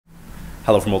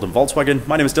Hello from Oldham Volkswagen,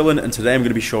 my name is Dylan and today I'm going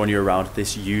to be showing you around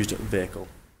this used vehicle.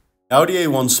 Audi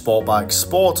A1 Sportback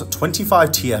Sport 25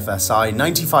 TFSI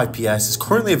 95 PS is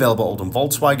currently available at Oldham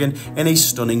Volkswagen in a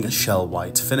stunning shell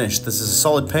white finish. This is a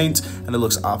solid paint and it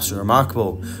looks absolutely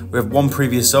remarkable. We have one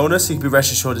previous owner, so you can be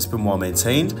rest assured it's been well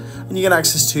maintained, and you get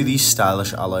access to these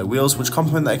stylish alloy wheels which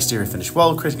complement the exterior finish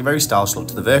well, creating a very stylish look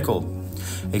to the vehicle.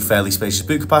 A fairly spacious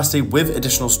boot capacity with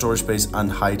additional storage space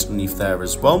and height underneath there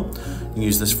as well. You can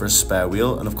use this for a spare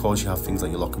wheel, and of course you have things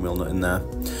like your lock and wheel nut in there.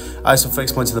 ISO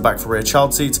fixed points in the back for rear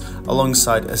child seats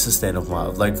alongside a sustainable amount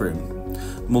of legroom.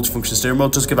 The multifunction steering wheel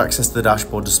does give access to the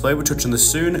dashboard display. We'll touch on this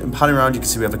soon, and panning around you can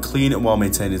see we have a clean and well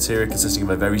maintained interior consisting of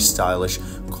a very stylish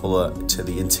colour to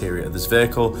the interior of this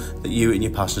vehicle that you and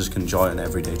your passengers can enjoy on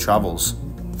everyday travels.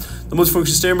 The multifunction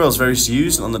steering wheel is very easy to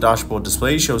use, and on the dashboard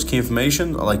display shows key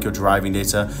information like your driving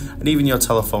data and even your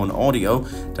telephone audio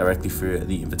directly through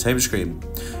the infotainment screen.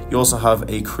 You also have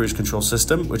a cruise control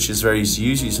system which is very easy to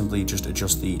use. You simply just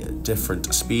adjust the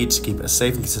different speeds to keep it a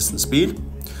safe and consistent speed.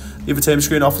 The infotainment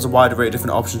screen offers a wide array of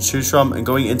different options to choose from, and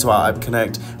going into our app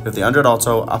Connect with the Android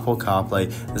Auto, Apple CarPlay,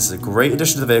 this is a great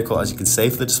addition to the vehicle as you can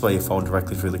safely display your phone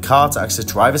directly through the car to access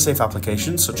driver safe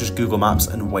applications such as Google Maps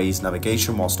and Waze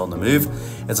navigation whilst on the move.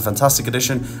 It's a fantastic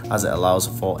addition as it allows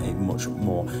for a much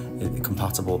more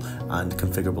compatible and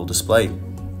configurable display.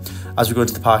 As we go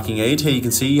into the parking aid, here you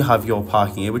can see you have your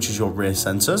parking aid, which is your rear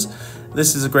sensors.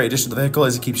 This is a great addition to the vehicle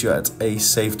as it keeps you at a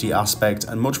safety aspect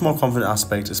and much more confident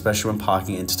aspect, especially when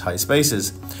parking into tight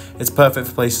spaces. It's perfect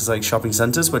for places like shopping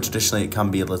centres where traditionally it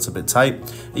can be a little bit tight.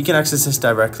 You can access this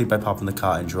directly by popping the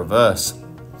car into reverse.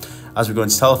 As we go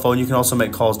into telephone, you can also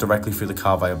make calls directly through the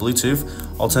car via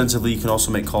Bluetooth. Alternatively, you can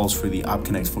also make calls through the App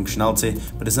Connect functionality,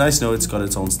 but it's nice to know it's got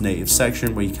its own native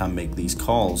section where you can make these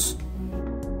calls.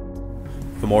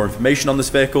 For more information on this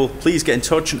vehicle, please get in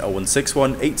touch on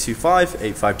 0161 825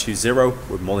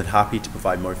 8520. We're more than happy to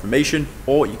provide more information,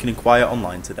 or you can inquire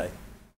online today.